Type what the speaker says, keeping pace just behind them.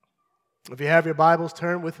If you have your Bibles,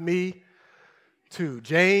 turn with me to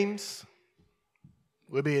James.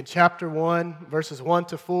 We'll be in chapter 1, verses 1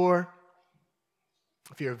 to 4.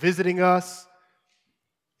 If you're visiting us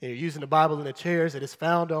and you're using the Bible in the chairs, it is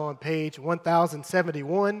found on page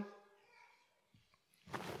 1071.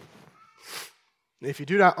 If you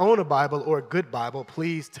do not own a Bible or a good Bible,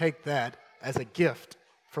 please take that as a gift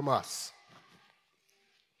from us.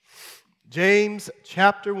 James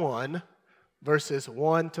chapter 1, verses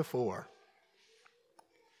 1 to 4.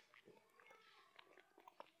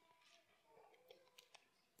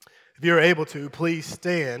 If you're able to, please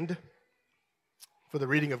stand for the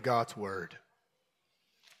reading of God's word.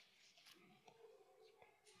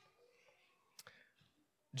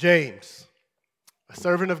 James, a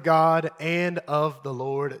servant of God and of the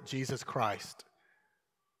Lord Jesus Christ,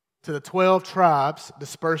 to the 12 tribes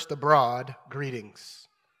dispersed abroad, greetings.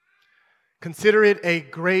 Consider it a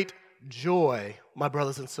great joy, my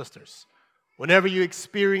brothers and sisters, whenever you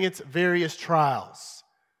experience various trials,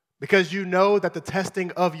 because you know that the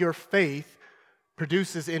testing of your faith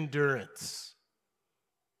produces endurance.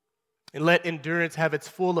 And let endurance have its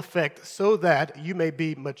full effect so that you may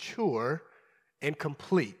be mature and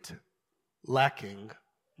complete, lacking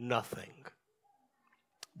nothing.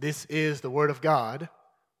 This is the word of God.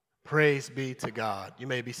 Praise be to God. You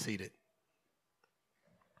may be seated.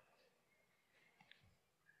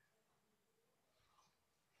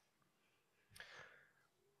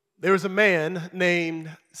 There was a man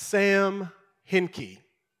named Sam Hinkie.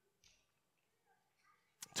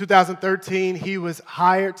 2013, he was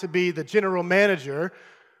hired to be the general manager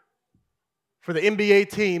for the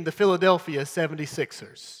NBA team, the Philadelphia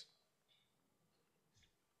 76ers.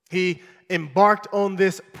 He embarked on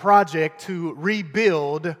this project to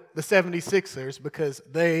rebuild the 76ers because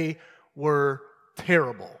they were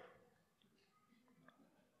terrible.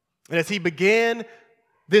 And as he began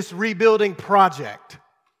this rebuilding project,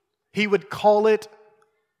 he would call it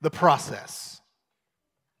the process.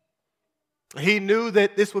 He knew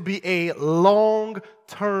that this would be a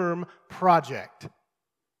long-term project.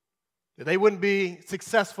 They wouldn't be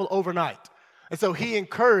successful overnight. And so he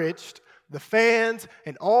encouraged the fans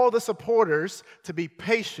and all the supporters to be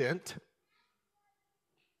patient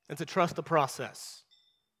and to trust the process.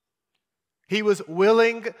 He was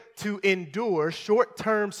willing to endure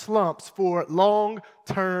short-term slumps for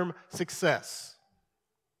long-term success.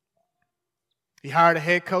 He hired a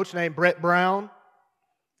head coach named Brett Brown,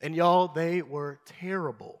 and y'all, they were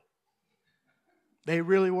terrible. They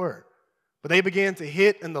really were. But they began to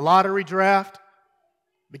hit in the lottery draft,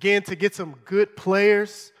 began to get some good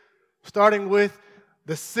players, starting with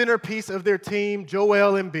the centerpiece of their team,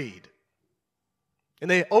 Joel Embiid.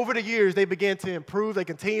 And over the years, they began to improve. They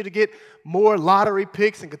continued to get more lottery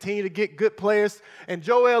picks and continue to get good players. And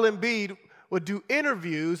Joel Embiid would do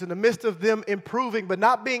interviews in the midst of them improving but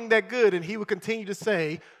not being that good, and he would continue to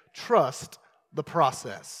say, trust the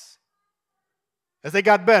process. As they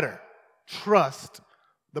got better, trust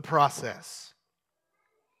the process.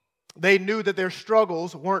 They knew that their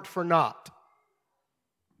struggles weren't for naught.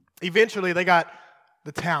 Eventually, they got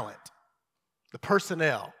the talent, the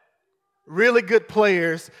personnel, really good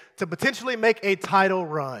players to potentially make a title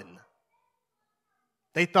run.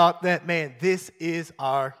 They thought that, man, this is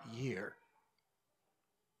our year.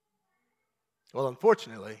 Well,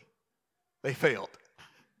 unfortunately, they failed.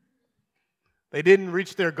 They didn't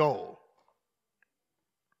reach their goal.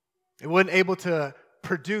 They weren't able to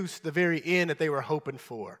produce the very end that they were hoping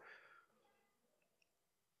for.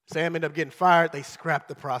 Sam ended up getting fired. They scrapped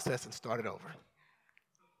the process and started over.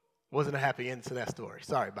 Wasn't a happy end to that story.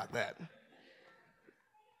 Sorry about that.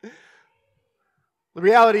 The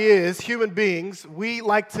reality is, human beings, we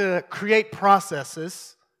like to create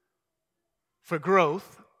processes for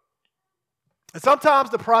growth. And sometimes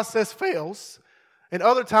the process fails, and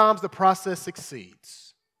other times the process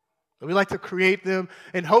succeeds. And we like to create them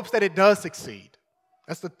in hopes that it does succeed.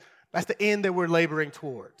 That's the end that we're laboring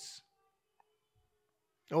towards.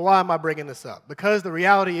 And why am I bringing this up? Because the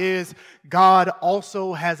reality is God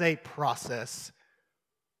also has a process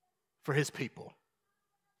for his people.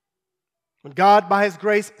 When God, by his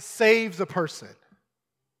grace, saves a person,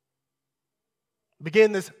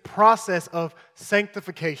 begin this process of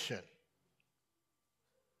sanctification.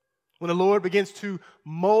 When the Lord begins to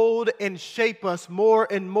mold and shape us more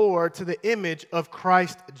and more to the image of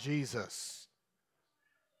Christ Jesus.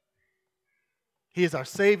 He is our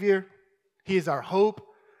Savior, he is our hope,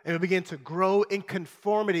 and we begin to grow in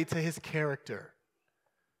conformity to his character.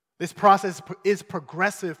 This process is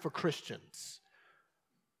progressive for Christians.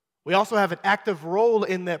 We also have an active role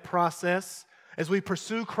in that process As we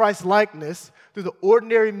pursue Christ's likeness through the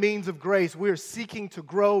ordinary means of grace, we are seeking to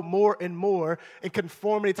grow more and more in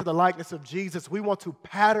conformity to the likeness of Jesus. We want to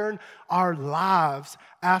pattern our lives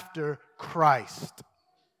after Christ.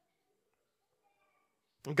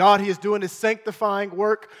 And God, He is doing His sanctifying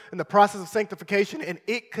work in the process of sanctification, and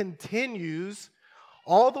it continues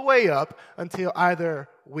all the way up until either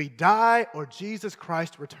we die or Jesus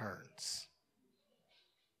Christ returns.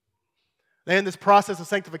 And in this process of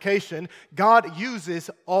sanctification, God uses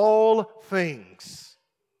all things.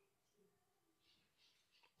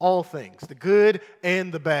 All things, the good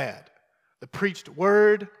and the bad. The preached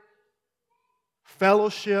word,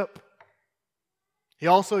 fellowship. He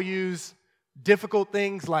also used difficult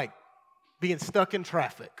things like being stuck in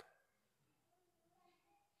traffic,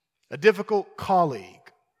 a difficult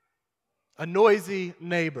colleague, a noisy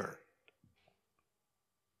neighbor,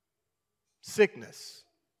 sickness,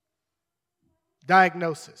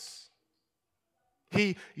 diagnosis.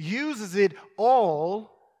 He uses it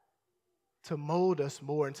all to mold us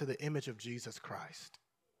more into the image of Jesus Christ.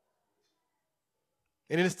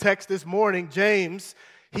 And in his text this morning, James,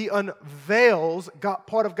 he unveils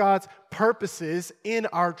part of God's purposes in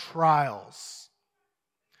our trials.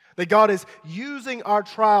 That God is using our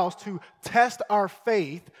trials to test our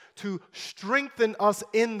faith, to strengthen us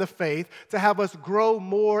in the faith, to have us grow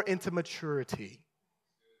more into maturity.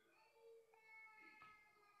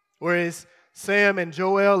 Whereas Sam and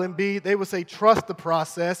Joel and B, they would say trust the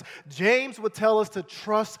process, James would tell us to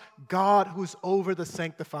trust God who's over the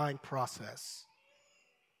sanctifying process.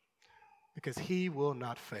 Because He will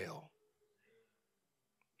not fail.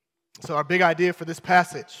 So our big idea for this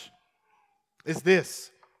passage is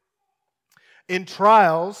this. In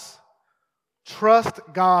trials, trust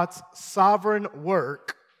God's sovereign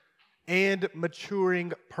work and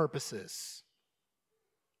maturing purposes.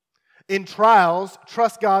 In trials,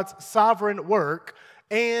 trust God's sovereign work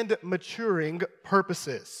and maturing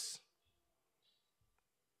purposes.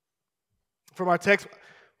 From our text,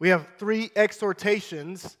 we have 3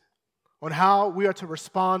 exhortations on how we are to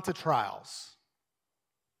respond to trials.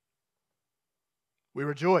 We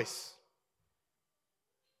rejoice.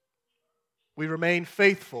 We remain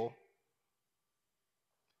faithful.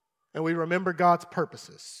 And we remember God's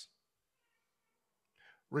purposes.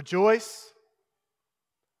 Rejoice,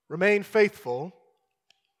 remain faithful,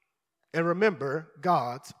 and remember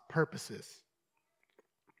God's purposes.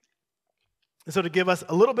 And so to give us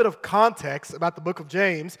a little bit of context about the book of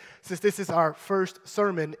James, since this is our first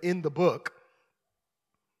sermon in the book,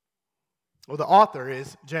 well, the author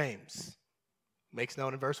is James, makes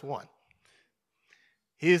known in verse 1.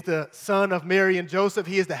 He is the son of Mary and Joseph.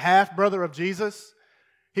 He is the half-brother of Jesus.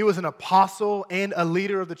 He was an apostle and a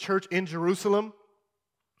leader of the church in Jerusalem.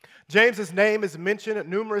 James's name is mentioned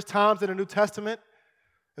numerous times in the New Testament,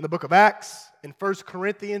 in the book of Acts, in 1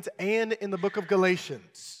 Corinthians, and in the book of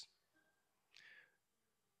Galatians.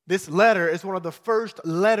 This letter is one of the first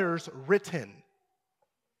letters written.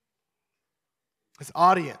 His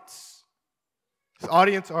audience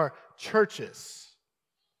are churches.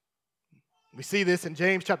 We see this in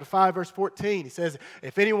James chapter 5, verse 14. He says,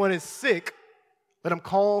 if anyone is sick, let him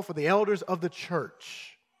call for the elders of the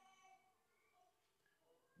church.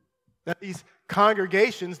 Now, these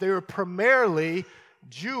congregations, they were primarily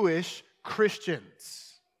Jewish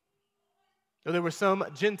Christians. Though there were some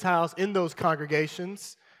Gentiles in those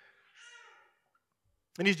congregations.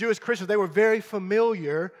 And these Jewish Christians, they were very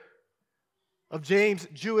familiar of James'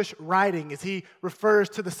 Jewish writing as he refers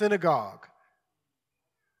to the synagogue.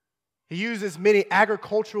 He uses many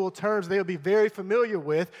agricultural terms they will be very familiar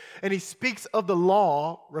with, and he speaks of the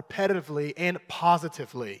law repetitively and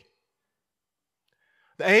positively.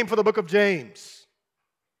 The aim for the book of James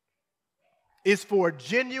is for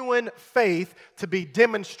genuine faith to be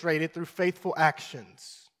demonstrated through faithful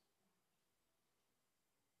actions.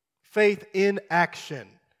 Faith in action.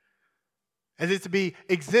 As it's to be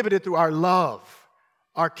exhibited through our love,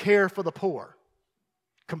 our care for the poor,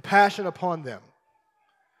 compassion upon them,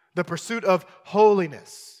 the pursuit of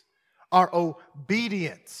holiness, our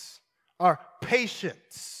obedience, our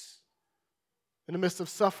patience in the midst of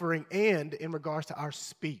suffering, and in regards to our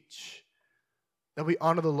speech, that we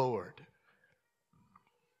honor the Lord.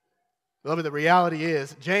 Beloved, the reality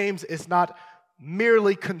is, James is not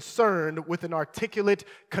merely concerned with an articulate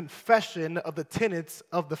confession of the tenets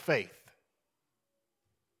of the faith.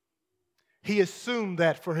 He assumed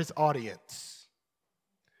that for his audience.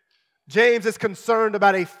 James is concerned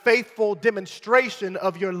about a faithful demonstration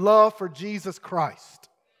of your love for Jesus Christ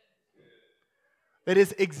that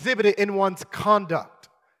is exhibited in one's conduct,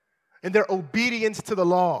 in their obedience to the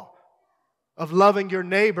law, of loving your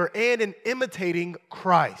neighbor, and in imitating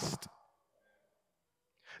Christ.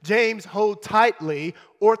 James hold tightly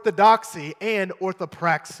orthodoxy and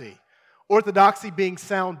orthopraxy. Orthodoxy being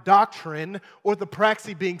sound doctrine,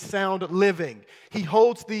 orthopraxy being sound living. He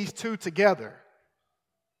holds these two together.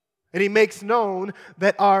 And he makes known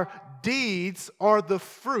that our deeds are the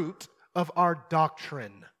fruit of our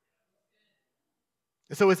doctrine.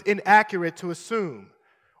 And so it's inaccurate to assume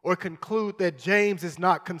or conclude that James is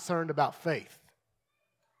not concerned about faith,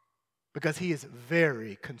 because he is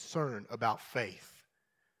very concerned about faith.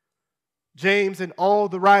 James and all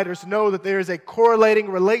the writers know that there is a correlating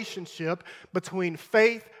relationship between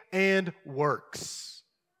faith and works,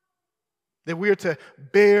 that we are to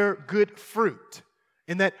bear good fruit,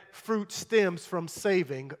 and that fruit stems from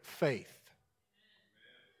saving faith.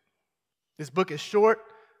 This book is short,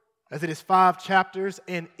 as it is 5 chapters,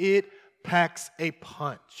 and it packs a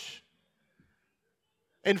punch.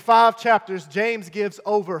 In 5 chapters, James gives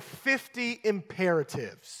over 50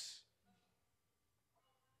 imperatives,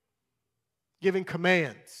 giving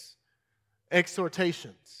commands,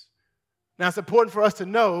 exhortations. Now, it's important for us to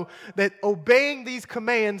know that obeying these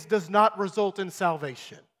commands does not result in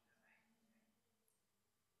salvation.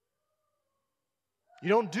 You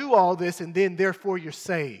don't do all this and then, therefore, you're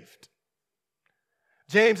saved.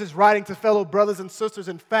 James is writing to fellow brothers and sisters.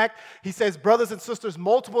 In fact, he says brothers and sisters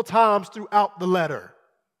multiple times throughout the letter.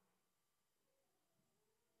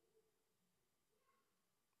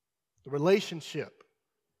 The relationship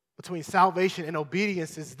between salvation and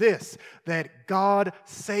obedience is this, that God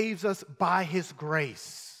saves us by His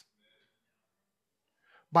grace.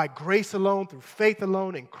 By grace alone, through faith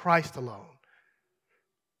alone, in Christ alone.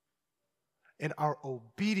 And our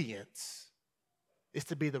obedience is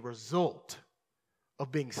to be the result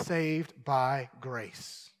of being saved by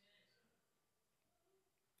grace.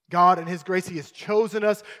 God, in His grace, He has chosen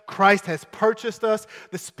us. Christ has purchased us.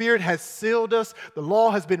 The Spirit has sealed us. The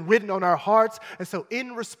law has been written on our hearts. And so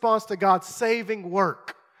in response to God's saving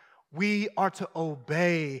work, we are to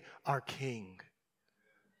obey our King.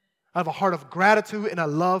 I have a heart of gratitude and a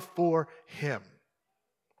love for Him.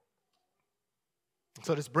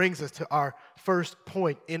 So this brings us to our first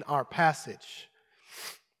point in our passage.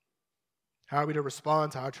 How are we to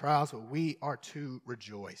respond to our trials? Well, we are to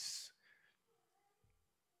rejoice.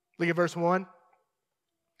 Look at verse 1.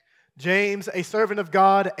 James, a servant of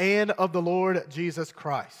God and of the Lord Jesus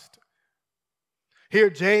Christ. Here,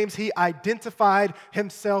 James, he identified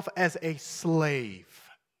himself as a slave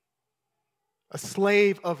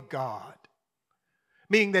of God.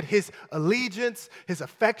 Meaning that his allegiance, his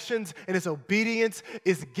affections, and his obedience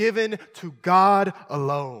is given to God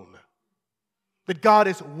alone. That God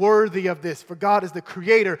is worthy of this, for God is the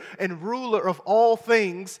creator and ruler of all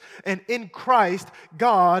things, and in Christ,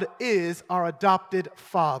 God is our adopted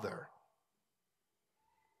Father.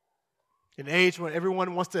 In an age when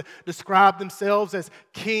everyone wants to describe themselves as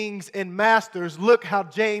kings and masters, look how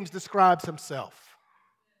James describes himself.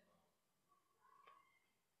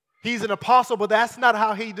 He's an apostle, but that's not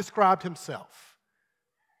how he described himself.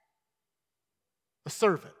 A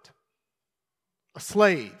servant, a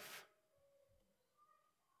slave.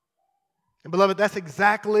 And beloved, that's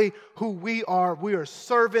exactly who we are. We are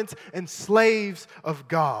servants and slaves of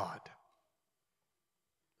God.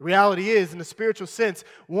 The reality is, in the spiritual sense,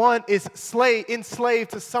 one is enslaved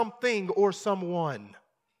to something or someone.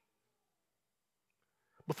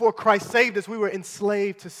 Before Christ saved us, we were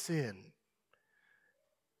enslaved to sin.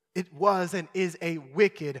 It was and is a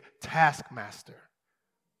wicked taskmaster.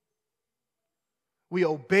 We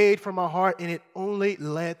obeyed from our heart, and it only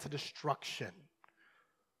led to destruction.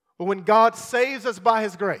 But when God saves us by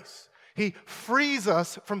His grace, He frees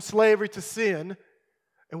us from slavery to sin,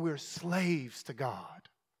 and we're slaves to God,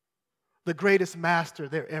 the greatest master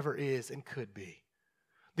there ever is and could be,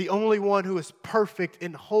 the only one who is perfect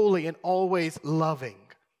and holy and always loving.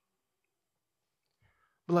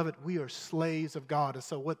 Beloved, we are slaves of God, and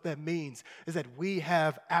so what that means is that we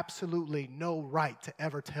have absolutely no right to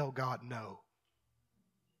ever tell God no.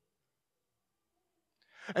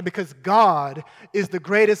 And because God is the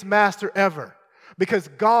greatest master ever, because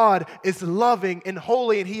God is loving and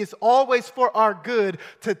holy and He is always for our good,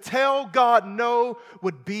 to tell God no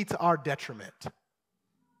would be to our detriment.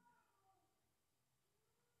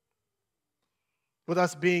 With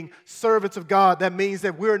us being servants of God, that means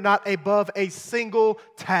that we're not above a single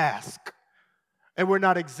task and we're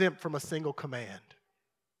not exempt from a single command.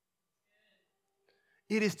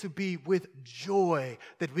 It is to be with joy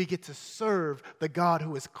that we get to serve the God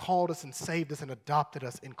who has called us and saved us and adopted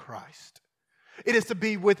us in Christ. It is to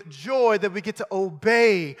be with joy that we get to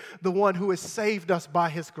obey the one who has saved us by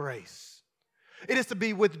His grace. It is to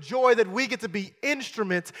be with joy that we get to be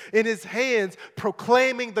instruments in His hands,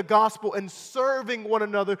 proclaiming the gospel and serving one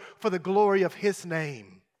another for the glory of His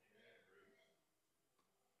name.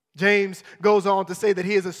 James goes on to say that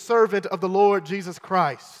he is a servant of the Lord Jesus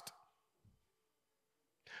Christ.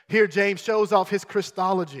 Here James shows off his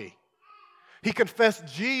Christology. He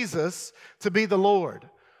confessed Jesus to be the Lord,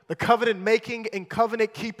 the covenant-making and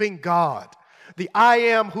covenant-keeping God, the I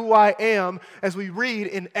am who I am, as we read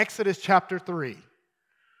in Exodus chapter 3.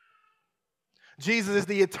 Jesus is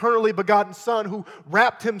the eternally begotten Son who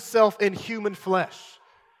wrapped Himself in human flesh.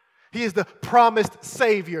 He is the promised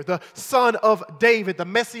Savior, the Son of David, the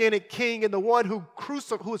Messianic King, and the one who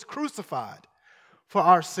is crucified for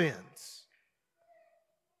our sins,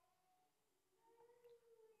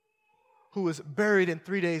 who was buried and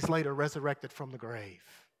 3 days later resurrected from the grave.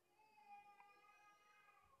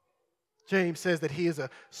 James says that he is a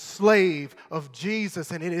slave of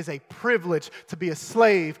Jesus, and it is a privilege to be a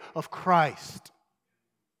slave of Christ,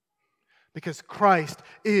 because Christ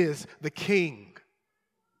is the King.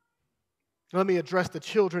 Let me address the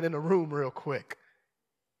children in the room real quick.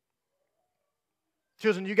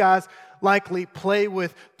 Children, you guys likely play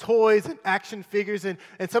with toys and action figures, and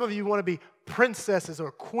some of you want to be princesses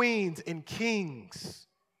or queens and kings.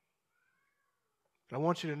 But I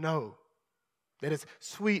want you to know that as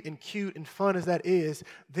sweet and cute and fun as that is,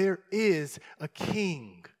 there is a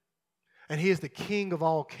king, and He is the King of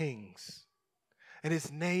all kings, and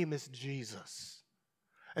His name is Jesus.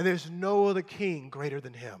 And there's no other king greater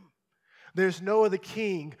than Him. There's no other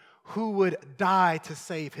king who would die to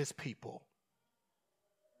save His people.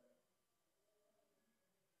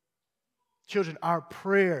 Children, our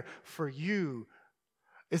prayer for you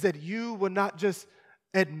is that you will not just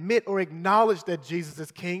admit or acknowledge that Jesus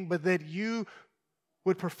is King, but that you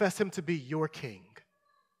would profess Him to be your King,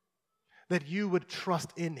 that you would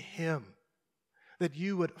trust in Him, that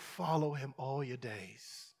you would follow Him all your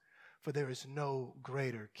days, for there is no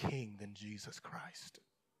greater King than Jesus Christ.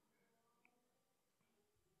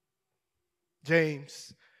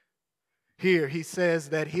 James, here he says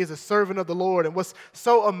that he is a servant of the Lord, and what's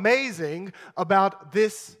so amazing about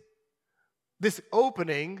this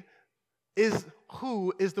opening is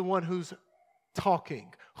who is the one who's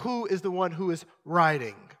talking, who is the one who is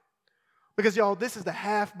writing. Because y'all, this is the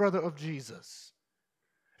half-brother of Jesus.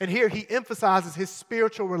 And here he emphasizes his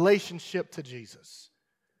spiritual relationship to Jesus.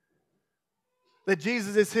 That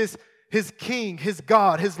Jesus is his King, His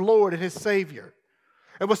God, His Lord, and His Savior.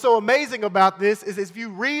 And what's so amazing about this is if you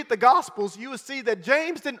read the Gospels, you will see that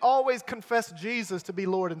James didn't always confess Jesus to be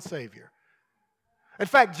Lord and Savior. In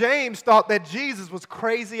fact, James thought that Jesus was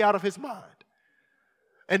crazy out of his mind.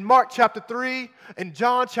 In Mark chapter 3 and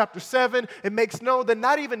John chapter 7, it makes known that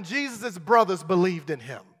not even Jesus' brothers believed in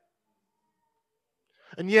Him.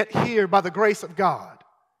 And yet here, by the grace of God,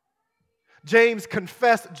 James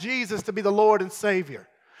confessed Jesus to be the Lord and Savior.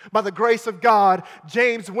 By the grace of God,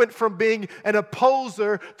 James went from being an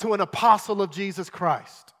opposer to an apostle of Jesus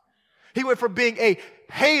Christ. He went from being a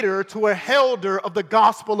hater to a heralder of the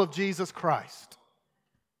gospel of Jesus Christ.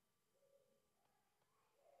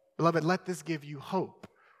 Beloved, let this give you hope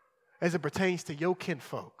as it pertains to your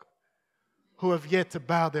kinfolk who have yet to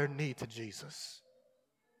bow their knee to Jesus.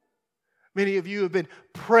 Many of you have been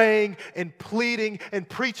praying and pleading and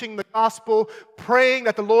preaching the gospel, praying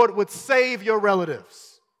that the Lord would save your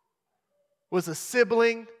relatives. Was a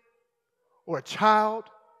sibling or a child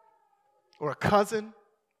or a cousin.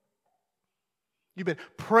 You've been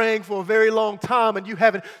praying for a very long time and you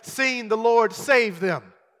haven't seen the Lord save them.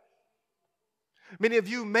 Many of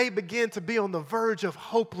you may begin to be on the verge of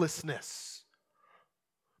hopelessness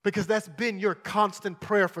because that's been your constant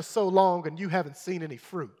prayer for so long and you haven't seen any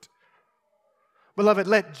fruit. Beloved,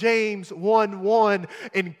 let James 1:1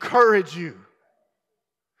 encourage you,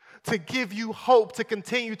 to give you hope to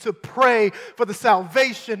continue to pray for the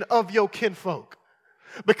salvation of your kinfolk.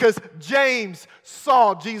 Because James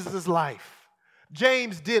saw Jesus' life.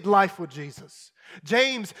 James did life with Jesus.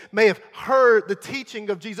 James may have heard the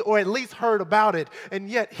teaching of Jesus, or at least heard about it, and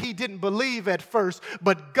yet he didn't believe at first,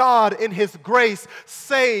 but God in His grace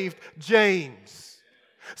saved James.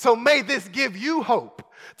 So may this give you hope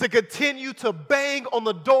to continue to bang on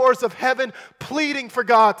the doors of heaven, pleading for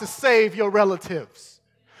God to save your relatives.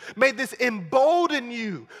 May this embolden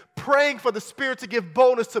you, praying for the Spirit to give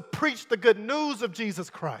boldness to preach the good news of Jesus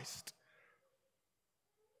Christ.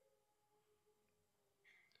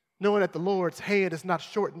 Knowing that the Lord's hand is not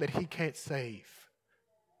shortened, that He can't save.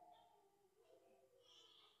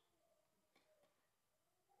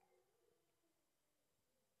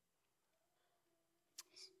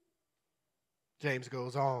 James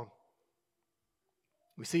goes on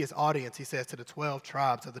We see his audience, he says, to the 12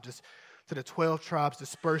 tribes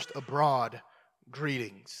dispersed abroad,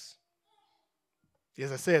 greetings.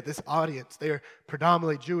 As I said, this audience, they are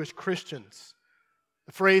predominantly Jewish Christians.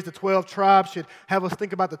 The phrase the 12 tribes should have us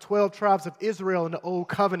think about the 12 tribes of Israel in the Old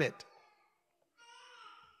Covenant.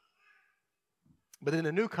 But in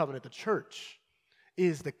the New Covenant, the church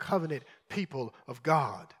is the covenant people of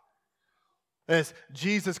God. As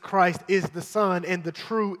Jesus Christ is the Son and the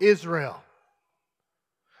true Israel.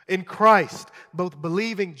 In Christ, both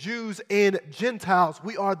believing Jews and Gentiles,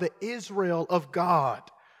 we are the Israel of God.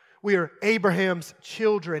 We are Abraham's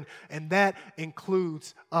children, and that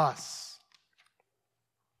includes us.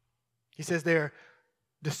 He says they're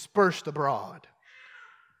dispersed abroad.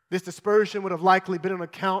 This dispersion would have likely been on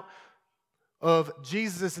account of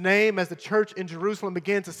Jesus' name as the church in Jerusalem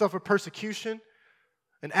began to suffer persecution.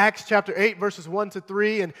 In Acts chapter 8, verses 1 to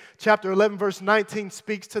 3, and chapter 11, verse 19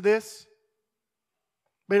 speaks to this.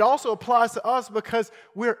 But it also applies to us because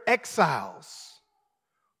we're exiles.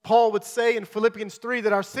 Paul would say in Philippians 3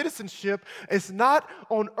 that our citizenship is not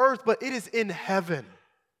on earth, but it is in heaven.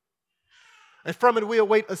 And from it we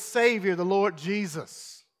await a Savior, the Lord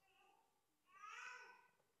Jesus.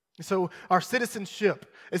 And so our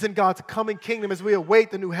citizenship is in God's coming kingdom as we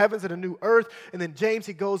await the new heavens and the new earth. And then James,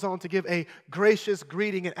 he goes on to give a gracious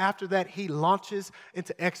greeting, and after that he launches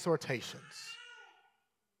into exhortations.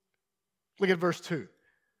 Look at verse 2.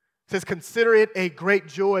 It says, "Consider it a great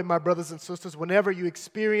joy, my brothers and sisters, whenever you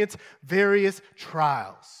experience various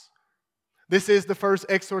trials." This is the first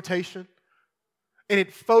exhortation, and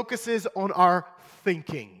it focuses on our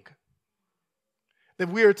thinking. That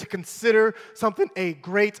we are to consider something a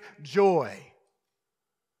great joy.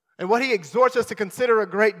 And what he exhorts us to consider a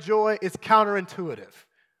great joy is counterintuitive.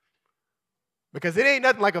 Because it ain't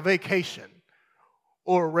nothing like a vacation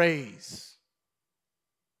or a raise.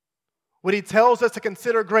 What he tells us to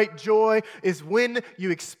consider great joy is when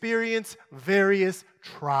you experience various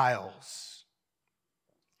trials,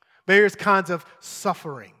 various kinds of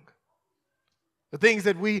suffering, the things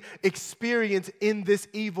that we experience in this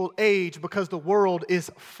evil age because the world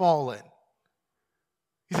is fallen.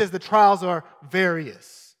 He says the trials are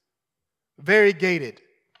various, variegated.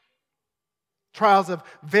 Trials of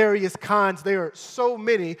various kinds. There are so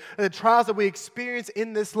many. And the trials that we experience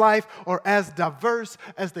in this life are as diverse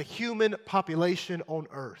as the human population on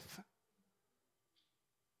earth.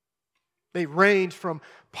 They range from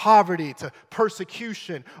poverty to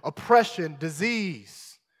persecution, oppression,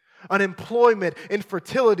 disease, unemployment,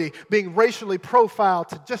 infertility, being racially profiled,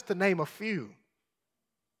 to just to name a few.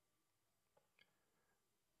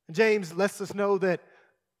 James lets us know that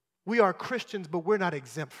we are Christians, but we're not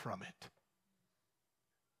exempt from it.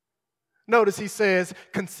 Notice he says,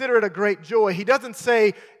 consider it a great joy. He doesn't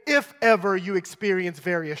say, if ever you experience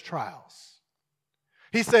various trials.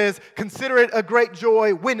 He says, consider it a great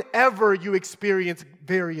joy whenever you experience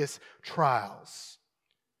various trials.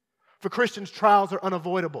 For Christians, trials are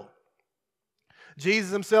unavoidable.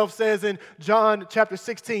 Jesus himself says in John chapter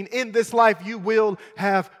 16, in this life you will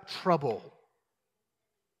have trouble.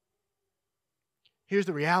 Here's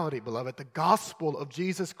the reality, beloved. The gospel of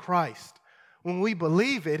Jesus Christ, when we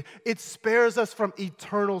believe it, it spares us from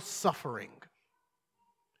eternal suffering.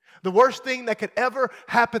 The worst thing that could ever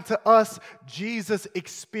happen to us, Jesus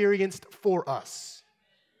experienced for us.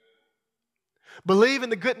 Believe in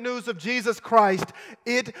the good news of Jesus Christ.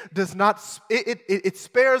 It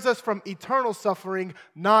spares us from eternal suffering,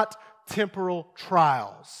 not temporal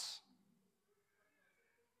trials.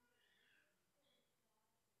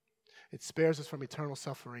 It spares us from eternal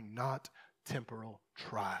suffering, not temporal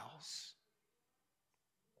trials.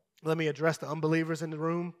 Let me address the unbelievers in the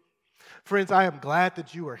room. Friends, I am glad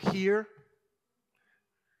that you are here.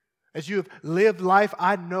 As you have lived life,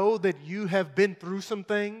 I know that you have been through some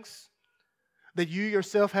things, that you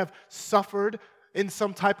yourself have suffered in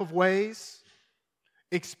some type of ways,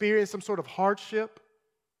 experienced some sort of hardship.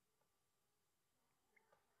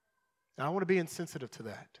 And I want to be insensitive to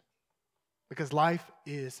that because life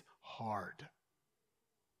is hard.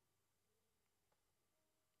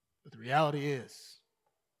 But the reality is,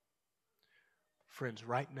 friends,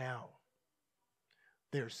 right now,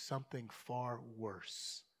 there's something far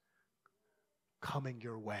worse coming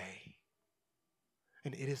your way.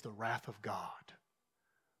 And it is the wrath of God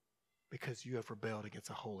because you have rebelled against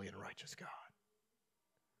a holy and righteous God.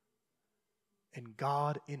 And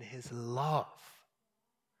God, in his love,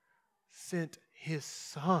 sent his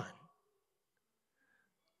Son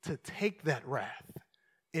to take that wrath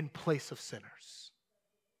in place of sinners.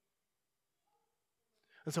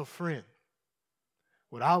 And so, friend,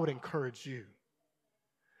 what I would encourage you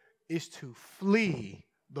is to flee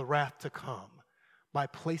the wrath to come by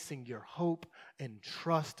placing your hope and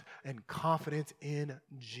trust and confidence in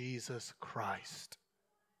Jesus Christ.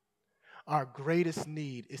 Our greatest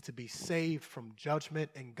need is to be saved from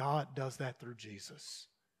judgment, and God does that through Jesus.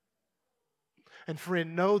 And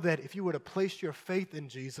friend, know that if you were to place your faith in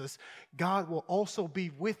Jesus, God will also be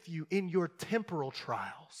with you in your temporal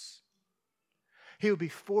trials. He will be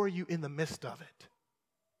for you in the midst of it.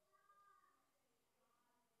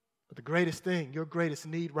 But the greatest thing, your greatest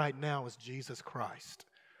need right now is Jesus Christ.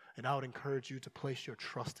 And I would encourage you to place your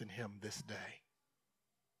trust in Him this day.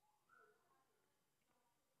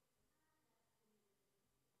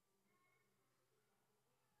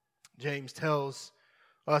 James tells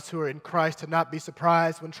us who are in Christ to not be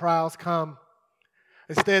surprised when trials come.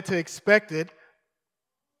 Instead, to expect it.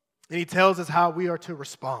 And he tells us how we are to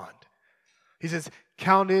respond. He says,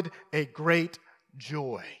 "Count it a great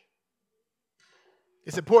joy."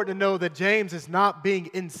 It's important to know that James is not being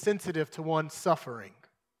insensitive to one's suffering.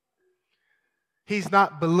 He's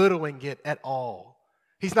not belittling it at all.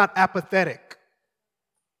 He's not apathetic.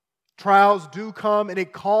 Trials do come and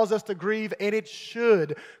it calls us to grieve, and it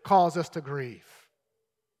should cause us to grieve.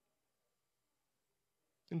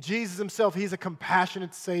 And Jesus himself, he's a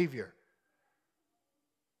compassionate Savior.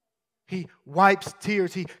 He wipes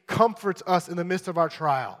tears. He comforts us in the midst of our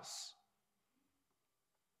trials.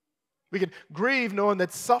 We can grieve knowing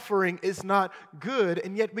that suffering is not good,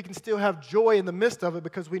 and yet we can still have joy in the midst of it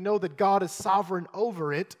because we know that God is sovereign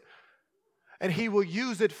over it, and He will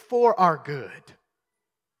use it for our good.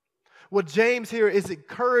 What James here is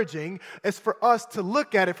encouraging is for us to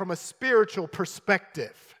look at it from a spiritual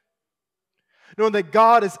perspective, knowing that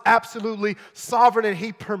God is absolutely sovereign and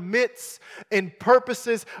He permits and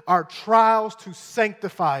purposes our trials to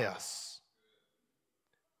sanctify us.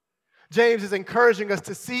 James is encouraging us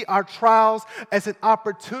to see our trials as an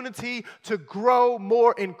opportunity to grow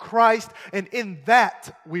more in Christ, and in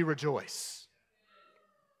that we rejoice.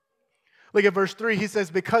 Look at verse 3. He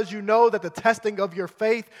says, "Because you know that the testing of your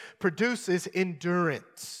faith produces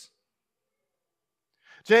endurance."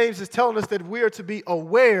 James is telling us that we are to be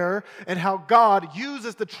aware and how God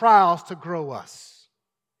uses the trials to grow us.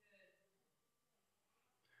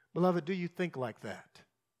 Beloved, do you think like that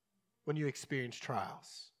when you experience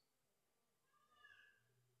trials?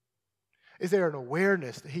 Is there an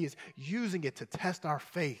awareness that He is using it to test our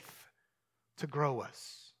faith, to grow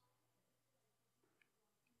us?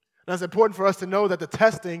 Now, it's important for us to know that the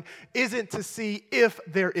testing isn't to see if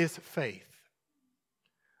there is faith.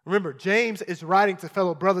 Remember, James is writing to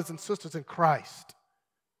fellow brothers and sisters in Christ.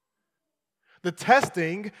 The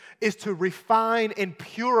testing is to refine and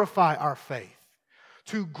purify our faith,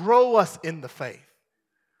 to grow us in the faith.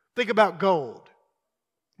 Think about gold,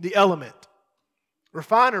 the element.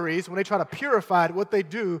 Refineries, when they try to purify it, what they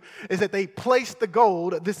do is that they place the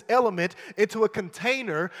gold, this element, into a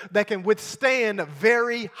container that can withstand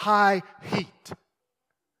very high heat.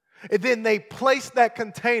 And then they place that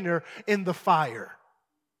container in the fire.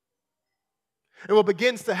 And what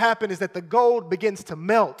begins to happen is that the gold begins to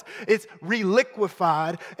melt. It's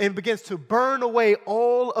reliquefied and begins to burn away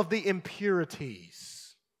all of the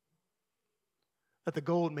impurities, that the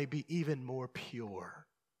gold may be even more pure.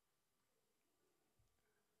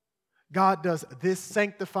 God does this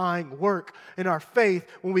sanctifying work in our faith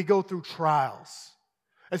when we go through trials.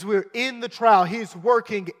 As we're in the trial, He's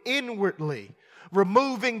working inwardly,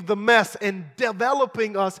 removing the mess and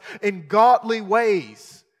developing us in godly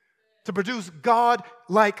ways to produce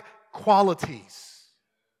God-like qualities.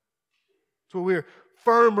 So we're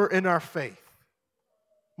firmer in our faith,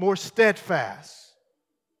 more steadfast.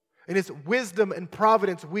 In His wisdom and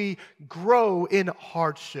providence, we grow in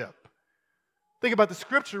hardship. Think about the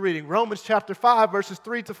scripture reading. Romans chapter 5, verses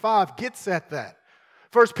 3 to 5 gets at that.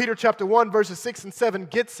 1 Peter chapter 1, verses 6 and 7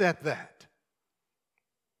 gets at that.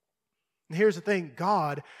 And here's the thing.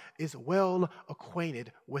 God is well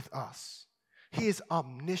acquainted with us. He is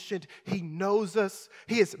omniscient. He knows us.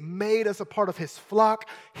 He has made us a part of His flock.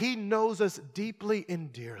 He knows us deeply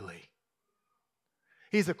and dearly.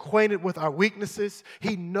 He's acquainted with our weaknesses.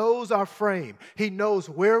 He knows our frame. He knows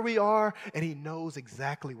where we are, and He knows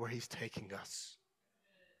exactly where He's taking us.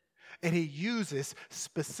 And He uses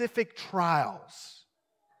specific trials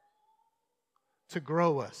to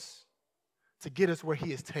grow us, to get us where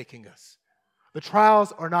He is taking us. The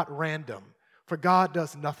trials are not random, for God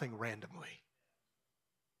does nothing randomly.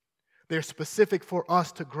 They're specific for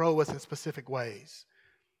us to grow us in specific ways.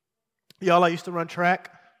 Y'all, I used to run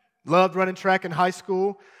track. Loved running track in high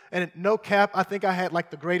school, and at no cap, I think I had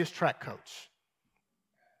like the greatest track coach.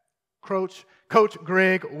 Coach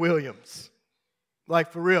Greg Williams.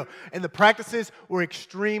 Like for real. And the practices were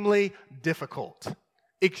extremely difficult.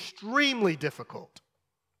 extremely difficult.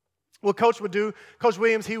 What Coach would do, Coach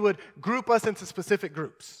Williams, he would group us into specific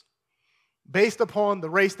groups based upon the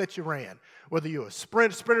race that you ran. Whether you were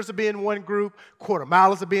sprinters would be in one group, quarter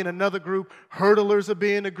milers would be in another group, hurdlers would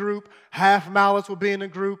be in a group, half milers would be in a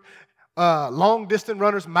group, long distance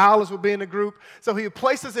runners, milers would be in a group. So he would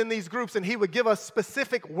place us in these groups and he would give us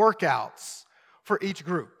specific workouts for each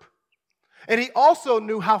group. And he also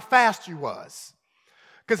knew how fast you was,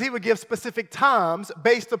 because he would give specific times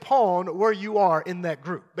based upon where you are in that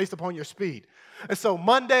group, based upon your speed. And so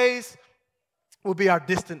Mondays will be our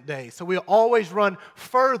distant days. So we'll always run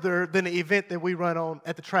further than the event that we run on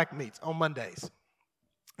at the track meets on Mondays.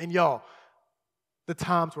 And y'all, the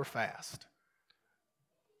times were fast.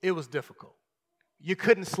 It was difficult. You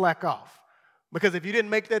couldn't slack off, because if you didn't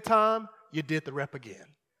make that time, you did the rep again.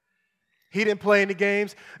 He didn't play any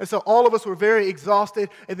games, and so all of us were very exhausted.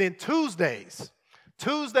 And then Tuesdays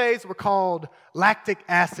were called lactic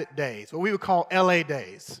acid days, what we would call LA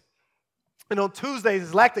days. And on Tuesdays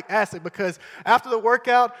is lactic acid because after the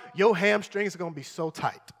workout, your hamstrings are going to be so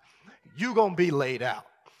tight. You're going to be laid out.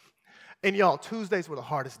 And y'all, Tuesdays were the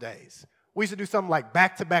hardest days. We used to do something like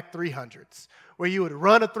back-to-back 300s, where you would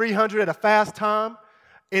run a 300 at a fast time,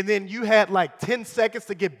 and then you had like 10 seconds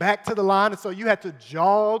to get back to the line, and so you had to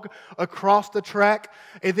jog across the track,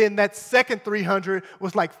 and then that second 300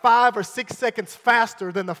 was like 5 or 6 seconds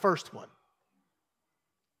faster than the first one.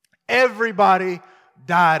 Everybody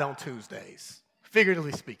died on Tuesdays,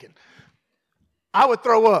 figuratively speaking. I would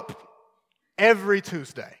throw up every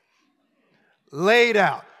Tuesday, laid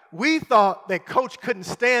out. We thought that Coach couldn't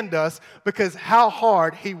stand us because how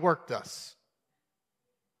hard he worked us.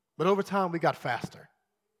 But over time, we got faster.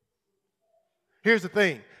 Here's the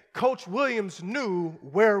thing. Coach Williams knew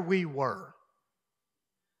where we were.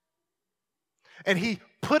 And he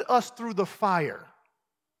put us through the fire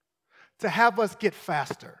to have us get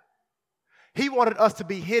faster. He wanted us to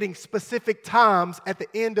be hitting specific times at the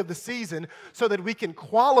end of the season so that we can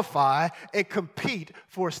qualify and compete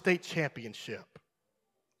for a state championship.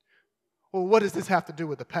 Well, what does this have to do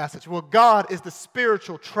with the passage? Well, God is the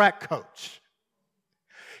spiritual track coach.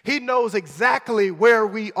 He knows exactly where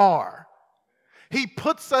we are. He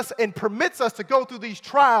puts us and permits us to go through these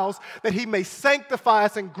trials that he may sanctify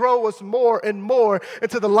us and grow us more and more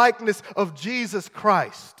into the likeness of Jesus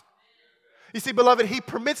Christ. You see, beloved, he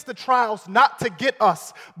permits the trials not to get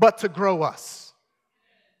us, but to grow us.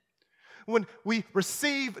 When we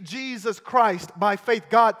receive Jesus Christ by faith,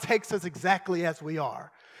 God takes us exactly as we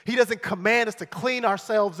are. He doesn't command us to clean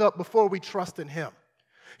ourselves up before we trust in him.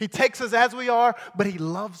 He takes us as we are, but he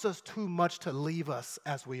loves us too much to leave us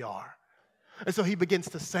as we are. And so he begins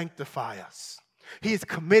to sanctify us. He is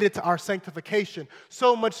committed to our sanctification,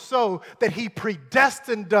 so much so that he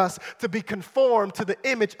predestined us to be conformed to the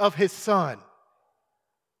image of his Son.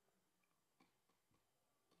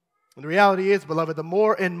 And the reality is, beloved, the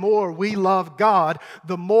more and more we love God,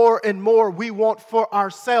 the more and more we want for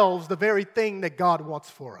ourselves the very thing that God wants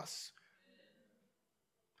for us.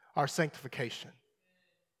 Our sanctification,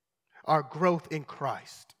 our growth in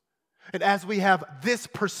Christ. And as we have this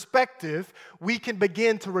perspective, we can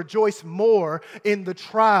begin to rejoice more in the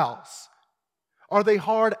trials. Are they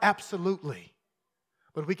hard? Absolutely.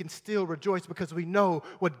 But we can still rejoice because we know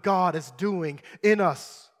what God is doing in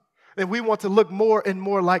us. And we want to look more and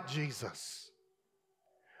more like Jesus.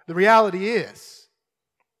 The reality is,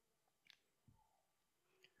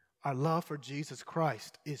 our love for Jesus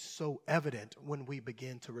Christ is so evident when we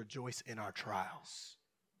begin to rejoice in our trials.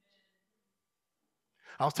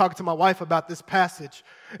 I was talking to my wife about this passage,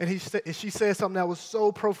 and she said something that was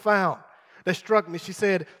so profound that struck me. She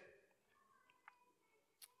said,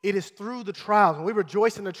 it is through the trials. When we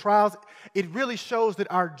rejoice in the trials, it really shows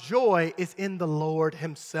that our joy is in the Lord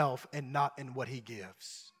himself and not in what he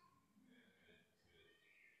gives.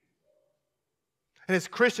 And as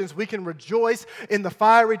Christians, we can rejoice in the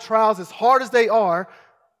fiery trials as hard as they are,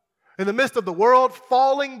 in the midst of the world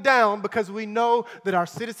falling down, because we know that our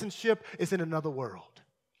citizenship is in another world,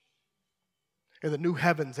 in the new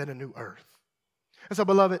heavens and a new earth. And so,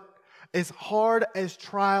 beloved, as hard as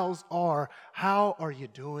trials are, how are you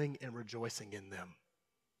doing in rejoicing in them?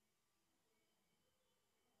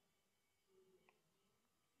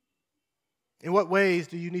 In what ways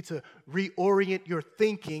do you need to reorient your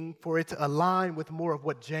thinking for it to align with more of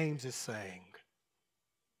what James is saying?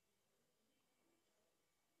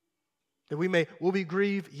 That will we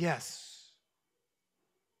grieve? Yes.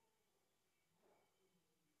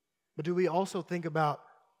 But do we also think about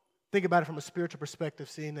it from a spiritual perspective,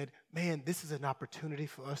 seeing that, man, this is an opportunity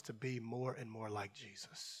for us to be more and more like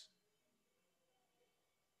Jesus.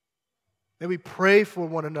 That we pray for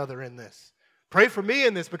one another in this, Pray for me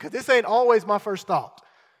in this because this ain't always my first thought.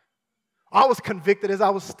 I was convicted as I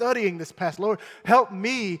was studying this past. Lord, help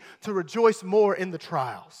me to rejoice more in the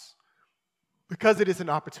trials because it is an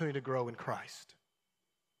opportunity to grow in Christ.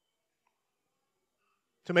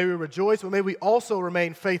 So may we rejoice, but may we also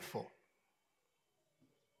remain faithful.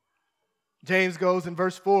 James goes in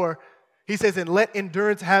verse 4, he says, and let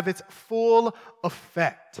endurance have its full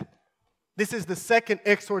effect. This is the second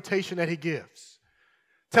exhortation that he gives.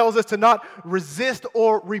 Tells us to not resist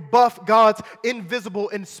or rebuff God's invisible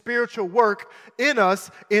and spiritual work in us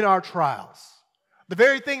in our trials. The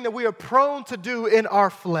very thing that we are prone to do in our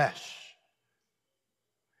flesh.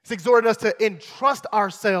 It's exhorting us to entrust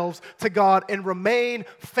ourselves to God and remain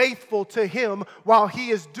faithful to Him while He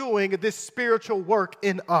is doing this spiritual work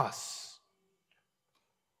in us.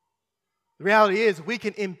 The reality is we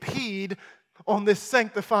can impede on this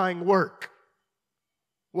sanctifying work.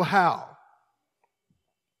 Well, how?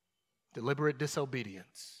 Deliberate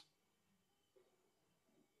disobedience.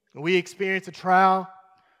 When we experience a trial,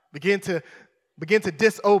 begin to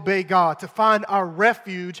disobey God, to find our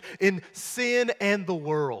refuge in sin and the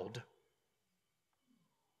world,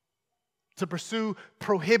 to pursue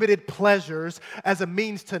prohibited pleasures as a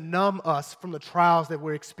means to numb us from the trials that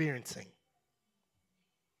we're experiencing.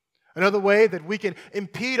 Another way that we can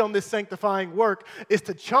impede on this sanctifying work is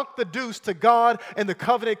to chunk the deuce to God and the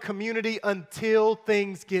covenant community until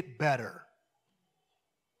things get better.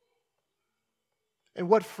 And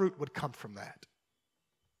what fruit would come from that?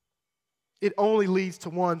 It only leads to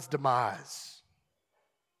one's demise.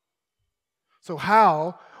 So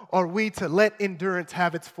how are we to let endurance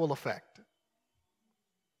have its full effect?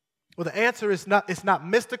 Well, the answer is it's not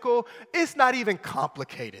mystical, it's not even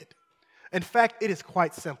complicated. In fact, it is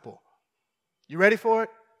quite simple. You ready for it?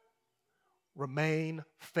 Remain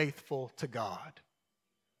faithful to God.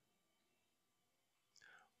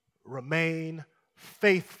 Remain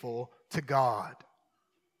faithful to God.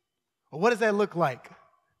 Well, what does that look like?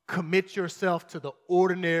 Commit yourself to the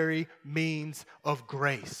ordinary means of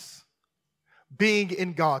grace. Being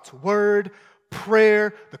in God's word,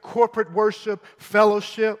 prayer, the corporate worship,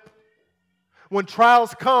 fellowship. When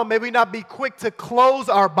trials come, may we not be quick to close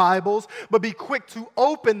our Bibles, but be quick to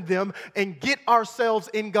open them and get ourselves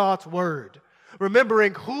in God's Word.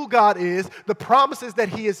 Remembering who God is, the promises that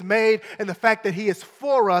He has made, and the fact that He is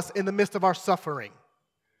for us in the midst of our suffering.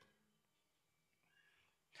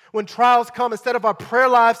 When trials come, instead of our prayer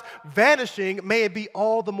lives vanishing, may it be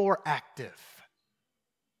all the more active.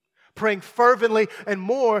 Praying fervently and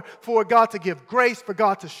more for God to give grace, for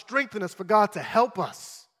God to strengthen us, for God to help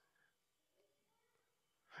us.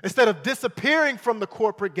 Instead of disappearing from the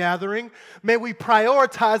corporate gathering, may we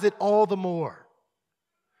prioritize it all the more.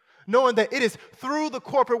 Knowing that it is through the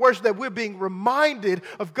corporate worship that we're being reminded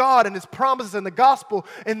of God and His promises and the gospel,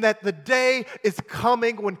 and that the day is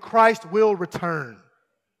coming when Christ will return.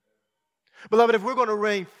 Beloved, if we're going to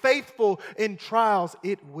remain faithful in trials,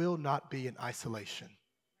 it will not be in isolation.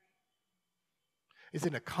 It's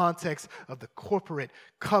in the context of the corporate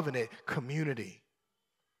covenant community.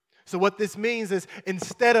 So what this means is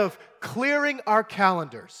instead of clearing our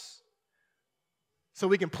calendars so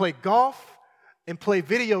we can play golf and play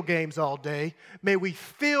video games all day, may we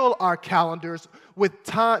fill our calendars with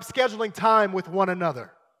time, scheduling time with one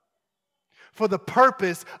another for the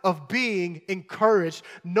purpose of being encouraged,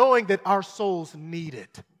 knowing that our souls need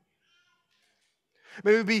it.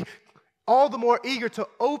 May we be all the more eager to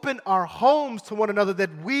open our homes to one another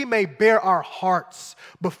that we may bear our hearts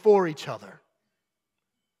before each other.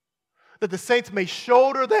 That the saints may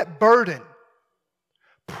shoulder that burden,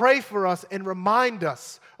 pray for us, and remind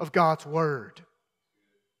us of God's word.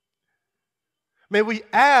 May we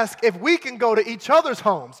ask if we can go to each other's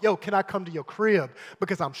homes. Yo, can I come to your crib?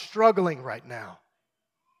 Because I'm struggling right now.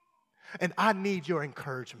 And I need your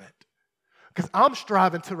encouragement. Because I'm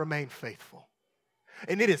striving to remain faithful.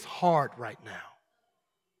 And it is hard right now.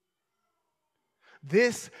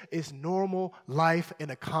 This is normal life in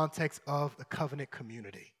the context of the covenant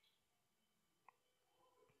community.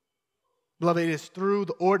 Beloved, it is through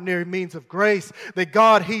the ordinary means of grace that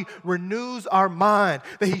God, He renews our mind,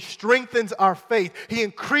 that He strengthens our faith, He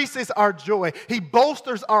increases our joy, He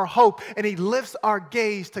bolsters our hope, and He lifts our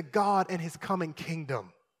gaze to God and His coming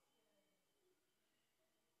kingdom.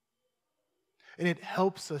 And it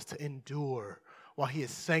helps us to endure while He is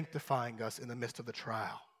sanctifying us in the midst of the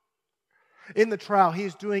trial. In the trial, He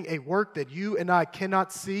is doing a work that you and I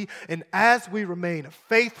cannot see, and as we remain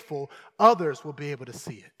faithful, others will be able to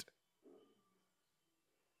see it.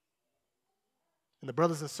 And the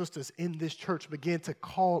brothers and sisters in this church begin to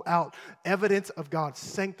call out evidence of God's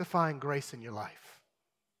sanctifying grace in your life.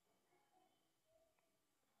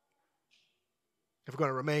 If we're going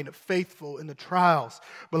to remain faithful in the trials,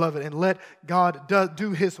 beloved, and let God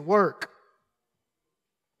do His work,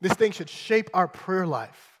 this thing should shape our prayer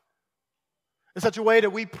life in such a way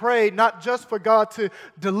that we pray not just for God to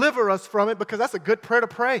deliver us from it, because that's a good prayer to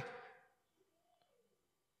pray.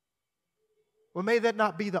 Well, may that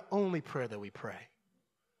not be the only prayer that we pray.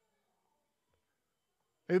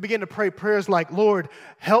 May we begin to pray prayers like, Lord,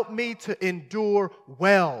 help me to endure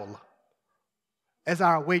well as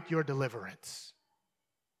I await your deliverance.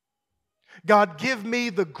 God, give me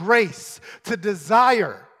the grace to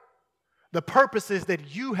desire the purposes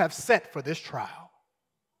that you have set for this trial.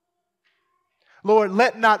 Lord,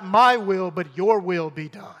 let not my will, but your will be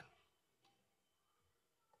done.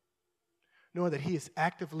 Knowing that He is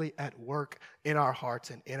actively at work in our hearts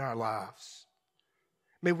and in our lives.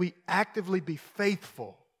 May we actively be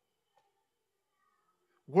faithful,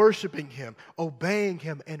 worshiping Him, obeying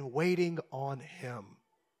Him, and waiting on Him.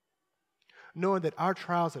 Knowing that our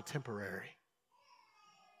trials are temporary.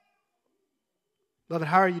 Beloved,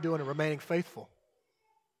 how are you doing in remaining faithful?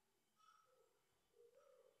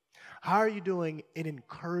 How are you doing in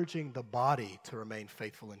encouraging the body to remain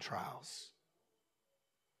faithful in trials?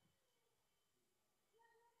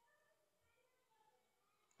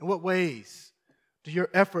 In what ways do your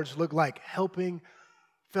efforts look like helping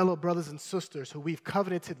fellow brothers and sisters who we've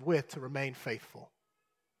covenanted with to remain faithful?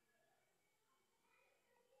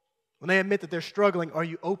 When they admit that they're struggling, are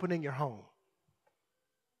you opening your home?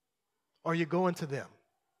 Are you going to them?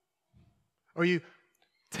 Are you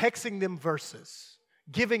texting them verses,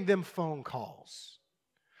 giving them phone calls?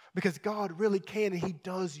 Because God really can, and He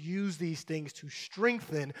does use these things to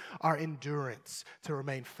strengthen our endurance to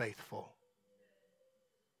remain faithful.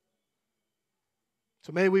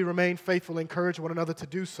 So may we remain faithful, encourage one another to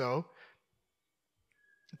do so.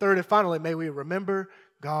 Third and finally, may we remember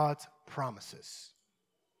God's promises.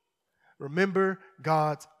 Remember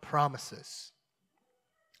God's promises.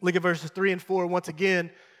 Look at verses 3 and 4 once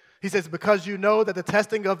again. He says, because you know that the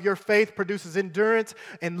testing of your faith produces endurance,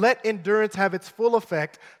 and let endurance have its full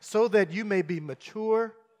effect, so that you may be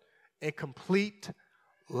mature and complete,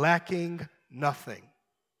 lacking nothing.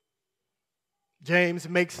 James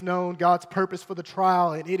makes known God's purpose for the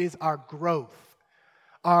trial, and it is our growth,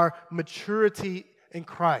 our maturity in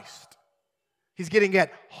Christ. He's getting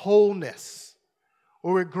at wholeness,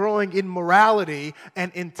 where we're growing in morality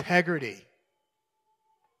and integrity.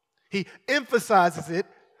 He emphasizes it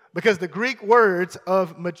because the Greek words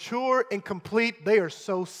of mature and complete, they are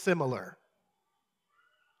so similar.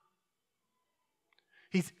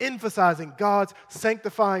 He's emphasizing God's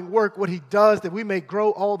sanctifying work, what He does that we may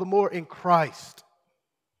grow all the more in Christ.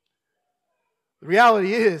 The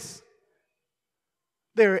reality is,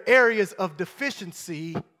 there are areas of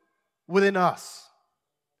deficiency within us.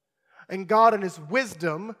 And God in His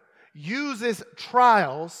wisdom uses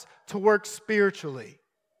trials to work spiritually,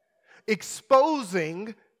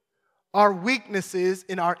 exposing our weaknesses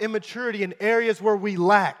and our immaturity in areas where we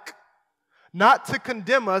lack, not to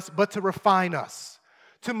condemn us, but to refine us,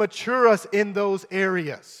 to mature us in those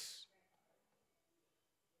areas.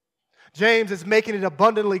 James is making it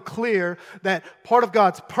abundantly clear that part of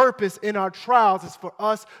God's purpose in our trials is for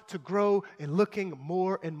us to grow in looking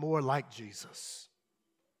more and more like Jesus.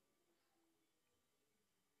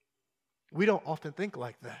 We don't often think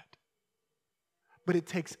like that. But it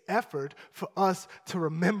takes effort for us to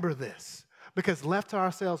remember this, because left to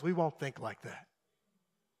ourselves, we won't think like that.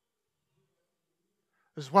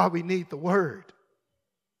 This is why we need the Word.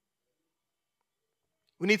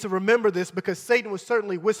 We need to remember this because Satan will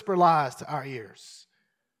certainly whisper lies to our ears,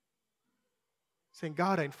 saying,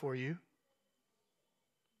 God ain't for you.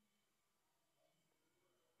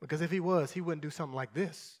 Because if He was, He wouldn't do something like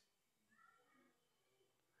this.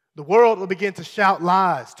 The world will begin to shout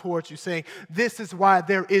lies towards you, saying, this is why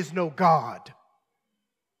there is no God.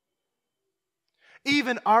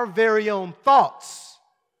 Even our very own thoughts,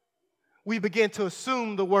 we begin to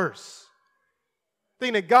assume the worst.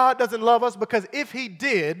 Thinking that God doesn't love us because if He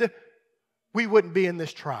did, we wouldn't be in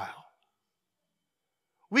this trial.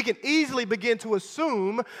 We can easily begin to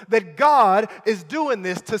assume that God is doing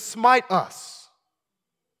this to smite us.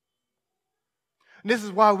 And this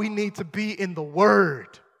is why we need to be in the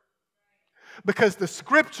Word. Because the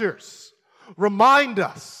Scriptures remind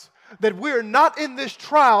us that we're not in this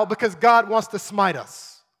trial because God wants to smite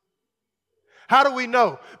us. How do we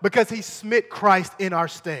know? Because He smit Christ in our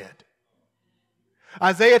stead.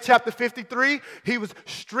 Isaiah chapter 53, He was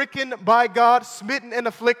stricken by God, smitten and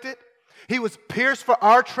afflicted. He was pierced for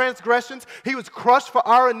our transgressions. He was crushed for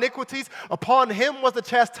our iniquities. Upon Him was the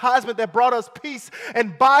chastisement that brought us peace.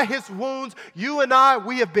 And by His wounds, you and I,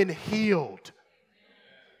 we have been healed.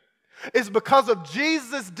 It's because of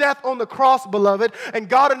Jesus' death on the cross, beloved, and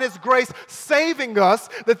God in His grace saving us,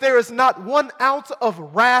 that there is not 1 ounce of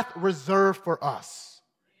wrath reserved for us.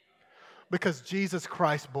 Because Jesus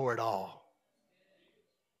Christ bore it all.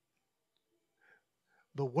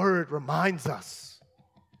 The Word reminds us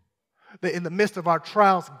that in the midst of our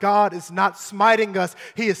trials, God is not smiting us.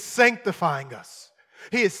 He is sanctifying us.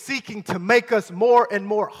 He is seeking to make us more and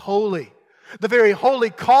more holy. The very holy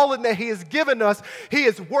calling that He has given us, He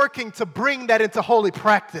is working to bring that into holy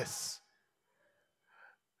practice.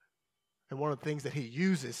 And one of the things that He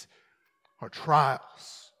uses are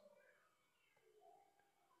trials.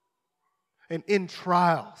 And in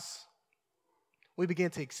trials, we begin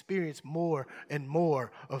to experience more and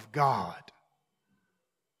more of God.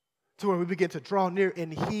 To where we begin to draw near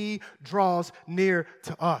and He draws near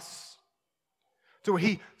to us. To where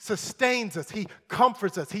He sustains us, He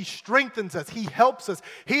comforts us, He strengthens us, He helps us.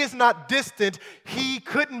 He is not distant. He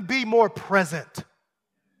couldn't be more present.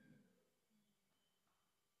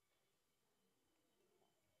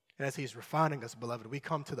 And as He's refining us, beloved, we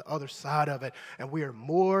come to the other side of it, and we are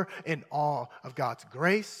more in awe of God's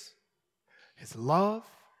grace, His love,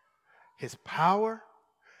 His power,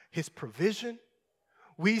 His provision.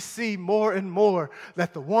 We see more and more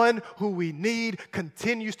that the one who we need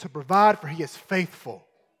continues to provide, for He is faithful.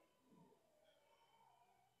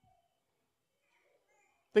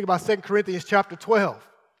 Think about 2 Corinthians chapter 12.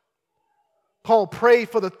 Paul prayed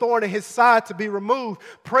for the thorn in his side to be removed.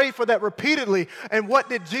 Prayed for that repeatedly. And what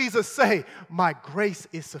did Jesus say? My grace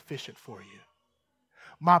is sufficient for you.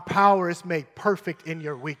 My power is made perfect in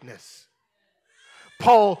your weakness.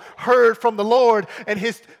 Paul heard from the Lord, and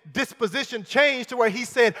his disposition changed to where he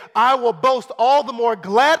said, I will boast all the more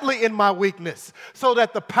gladly in my weakness, so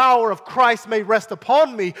that the power of Christ may rest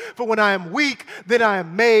upon me. For when I am weak, then I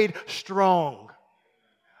am made strong.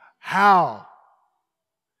 How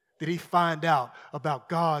did he find out about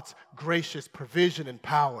God's gracious provision and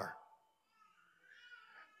power?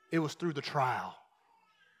 It was through the trial.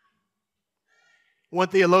 One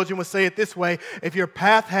theologian would say it this way: if your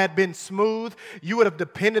path had been smooth, you would have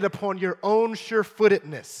depended upon your own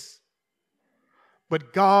sure-footedness.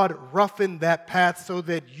 But God roughened that path so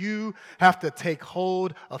that you have to take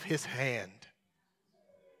hold of His hand.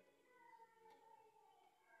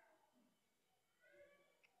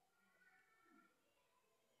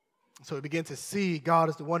 So we begin to see God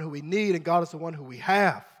is the one who we need, and God is the one who we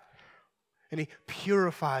have. And He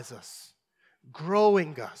purifies us,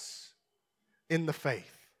 growing us in the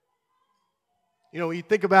faith. You know, when you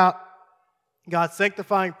think about God's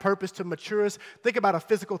sanctifying purpose to mature us, think about a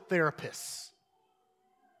physical therapist.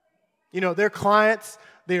 You know, their clients,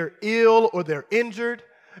 they're ill or they're injured,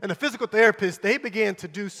 and the physical therapist, they begin to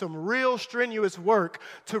do some real strenuous work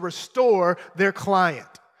to restore their client.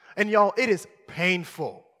 And y'all, it is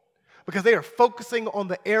painful because they are focusing on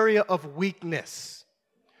the area of weakness.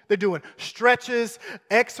 They're doing stretches,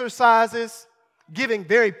 exercises, giving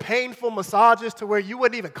very painful massages to where you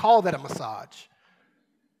wouldn't even call that a massage.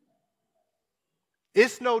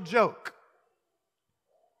 It's no joke.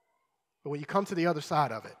 But when you come to the other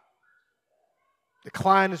side of it, the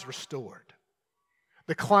client is restored.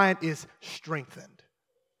 The client is strengthened.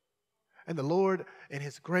 And the Lord, in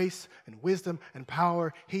His grace and wisdom and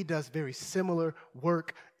power, He does very similar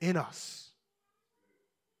work in us.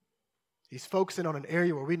 He's focusing on an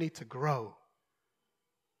area where we need to grow.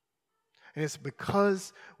 And it's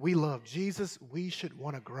because we love Jesus, we should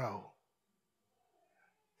want to grow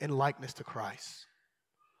in likeness to Christ.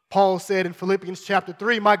 Paul said in Philippians chapter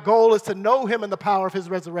 3, my goal is to know Him and the power of His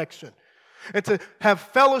resurrection, and to have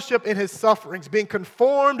fellowship in His sufferings, being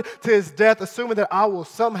conformed to His death, assuming that I will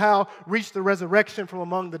somehow reach the resurrection from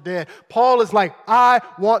among the dead. Paul is like, I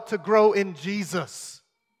want to grow in Jesus.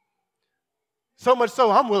 So much so,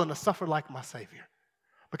 I'm willing to suffer like my Savior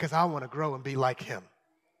because I want to grow and be like Him.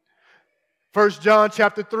 1 John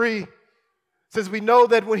chapter 3 says, we know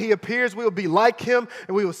that when He appears, we will be like Him,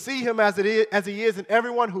 and we will see Him as He is, and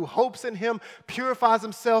everyone who hopes in Him purifies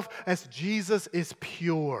himself as Jesus is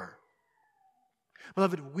pure.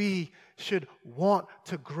 Beloved, we should want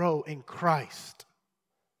to grow in Christ.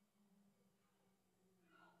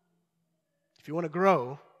 If you want to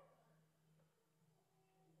grow,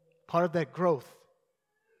 part of that growth,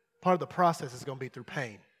 part of the process is going to be through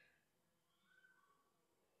pain.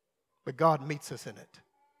 But God meets us in it.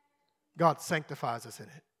 God sanctifies us in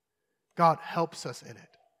it. God helps us in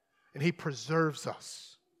it. And He preserves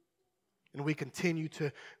us. And we continue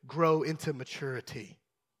to grow into maturity.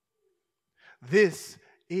 This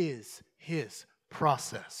is His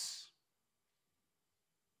process.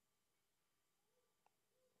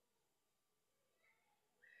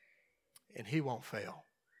 And He won't fail.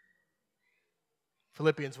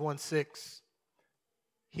 Philippians 1:6,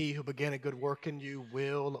 he who began a good work in you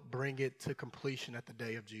will bring it to completion at the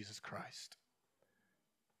day of Jesus Christ.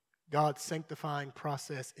 God's sanctifying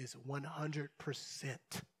process is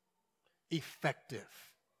 100%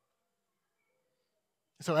 effective.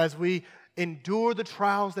 So as we endure the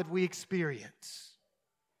trials that we experience,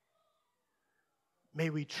 may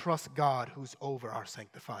we trust God who's over our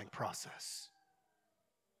sanctifying process.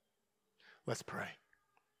 Let's pray.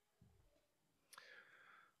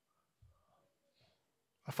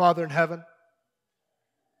 Our Father in heaven,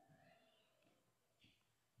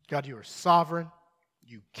 God, you are sovereign.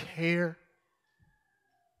 You care.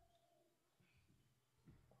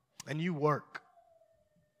 And you work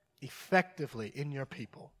effectively in your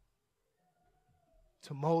people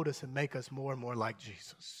to mold us and make us more and more like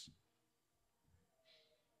Jesus.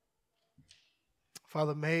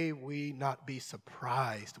 Father, may we not be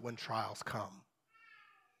surprised when trials come.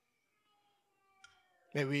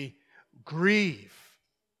 May we grieve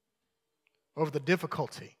over the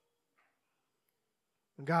difficulty.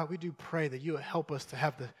 And God, we do pray that you will help us to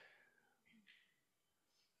have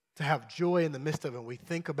joy in the midst of it. We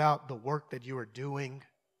think about the work that you are doing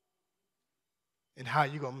and how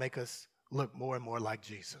you're going to make us look more and more like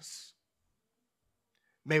Jesus.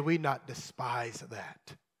 May we not despise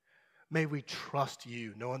that. May we trust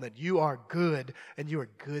you, knowing that you are good and you are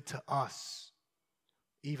good to us,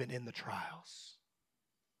 even in the trials.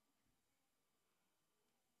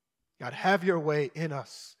 God, have your way in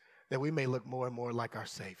us that we may look more and more like our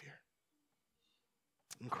Savior.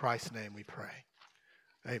 In Christ's name we pray.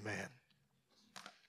 Amen.